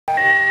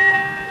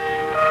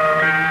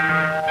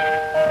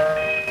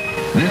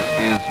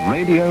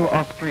Radio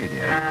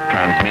Australia,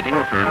 transmitting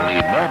from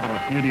the Melbourne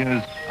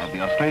studios of the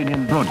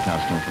Australian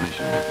Broadcasting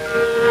Commission.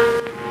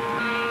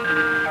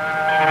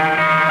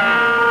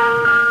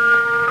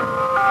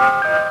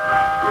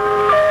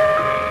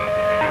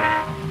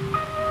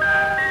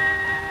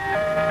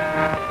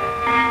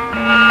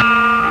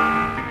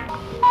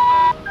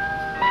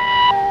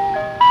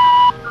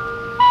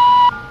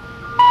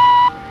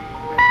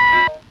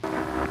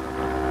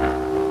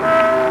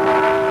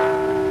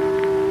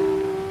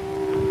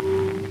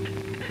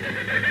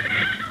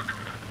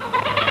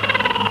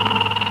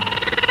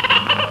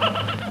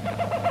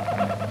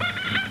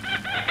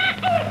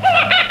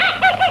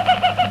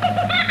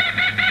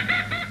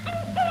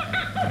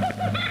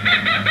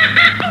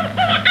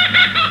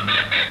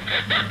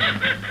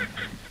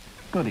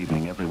 Good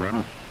evening,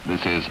 everyone.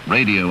 This is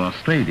Radio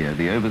Australia,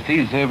 the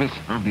overseas service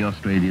of the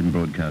Australian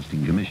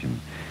Broadcasting Commission.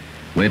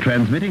 We're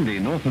transmitting the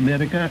North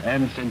America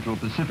and Central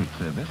Pacific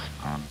service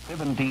on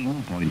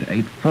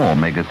 17.84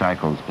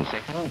 megacycles per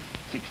second,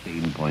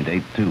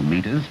 16.82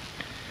 meters,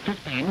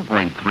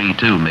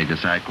 15.32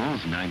 megacycles,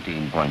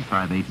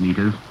 19.58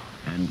 meters,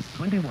 and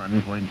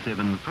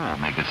 21.74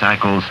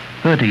 megacycles,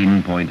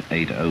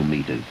 13.80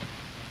 meters.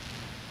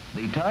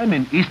 The time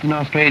in Eastern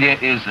Australia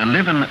is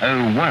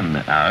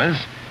 11:01 hours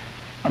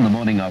on the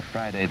morning of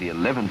Friday, the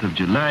 11th of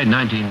July,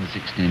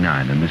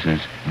 1969. And this is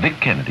Vic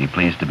Kennedy,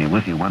 pleased to be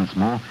with you once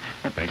more,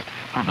 at best,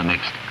 for the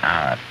next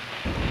hour.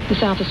 The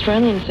South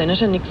Australian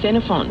Senator Nick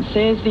Xenophon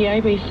says the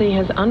ABC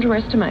has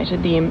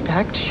underestimated the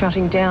impact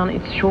shutting down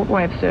its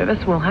shortwave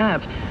service will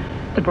have.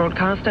 The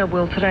broadcaster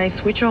will today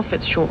switch off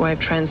its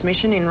shortwave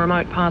transmission in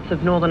remote parts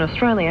of northern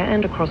Australia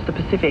and across the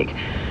Pacific.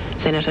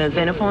 Senator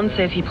Xenophon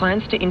says he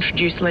plans to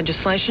introduce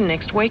legislation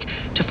next week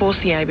to force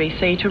the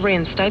ABC to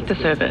reinstate the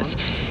service.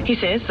 He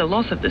says the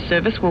loss of the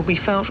service will be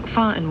felt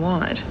far and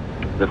wide.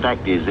 The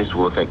fact is this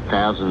will affect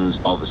thousands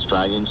of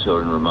Australians who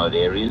are in remote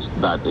areas,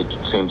 but it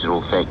seems it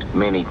will affect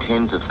many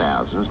tens of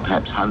thousands,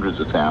 perhaps hundreds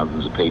of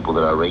thousands of people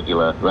that are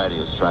regular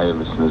Radio Australia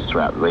listeners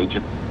throughout the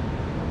region.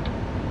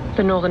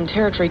 The Northern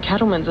Territory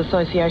Cattlemen's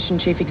Association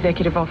Chief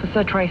Executive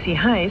Officer Tracy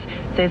Hayes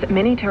says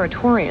many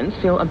Territorians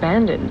feel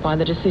abandoned by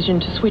the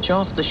decision to switch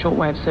off the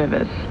shortwave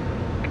service.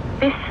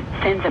 This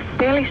sends a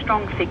fairly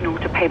strong signal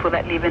to people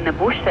that live in the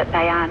bush that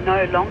they are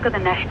no longer the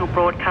national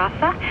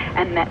broadcaster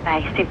and that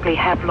they simply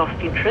have lost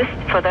interest.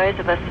 For those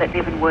of us that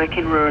live and work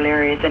in rural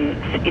areas, and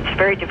it's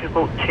very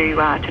difficult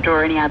to draw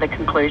any other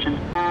conclusion.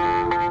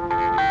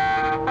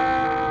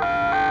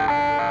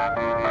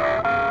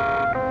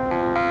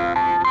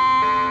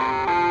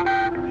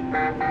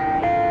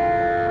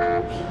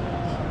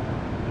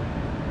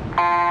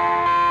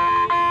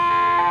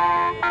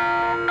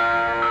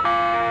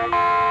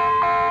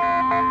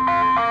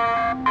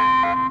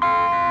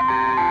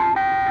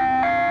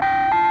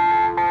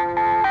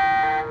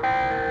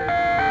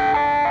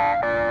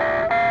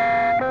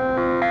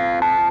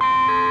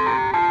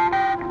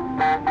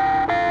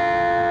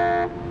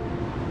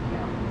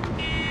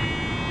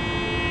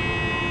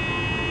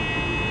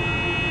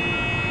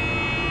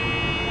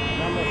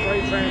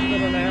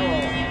 Transmitter now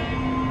off.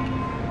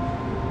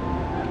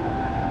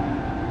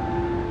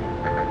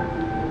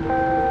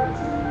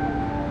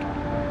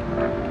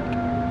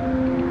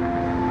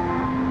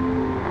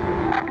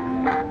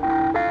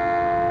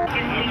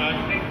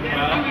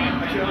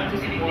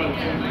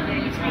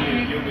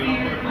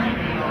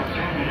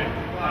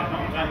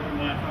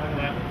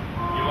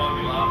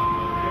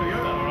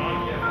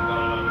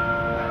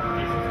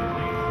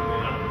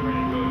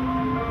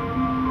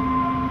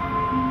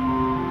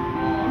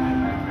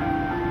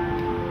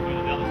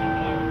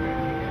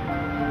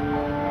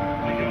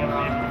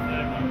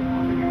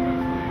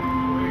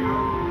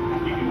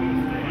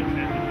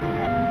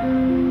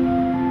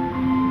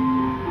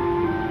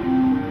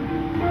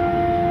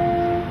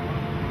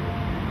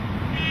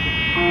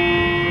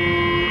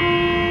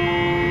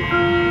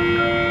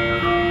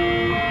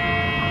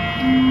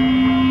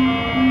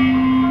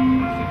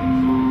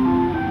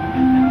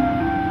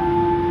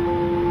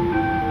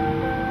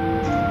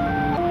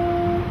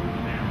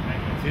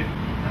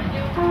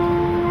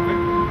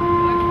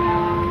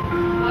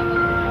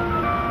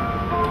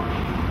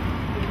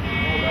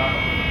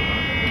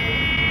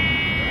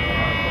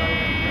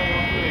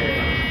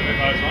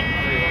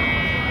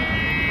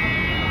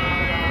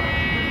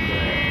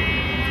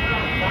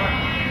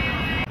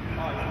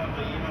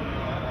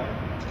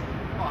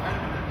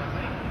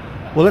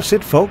 Well, that's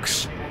it,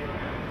 folks.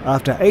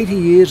 After 80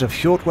 years of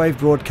shortwave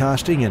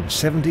broadcasting and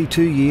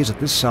 72 years at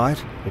this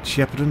site at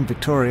Shepparton,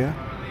 Victoria,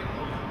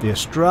 the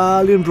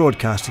Australian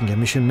Broadcasting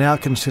Commission now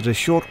considers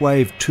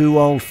shortwave too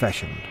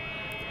old-fashioned.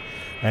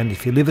 And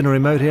if you live in a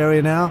remote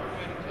area now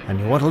and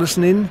you want to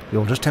listen in,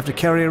 you'll just have to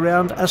carry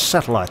around a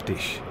satellite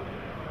dish.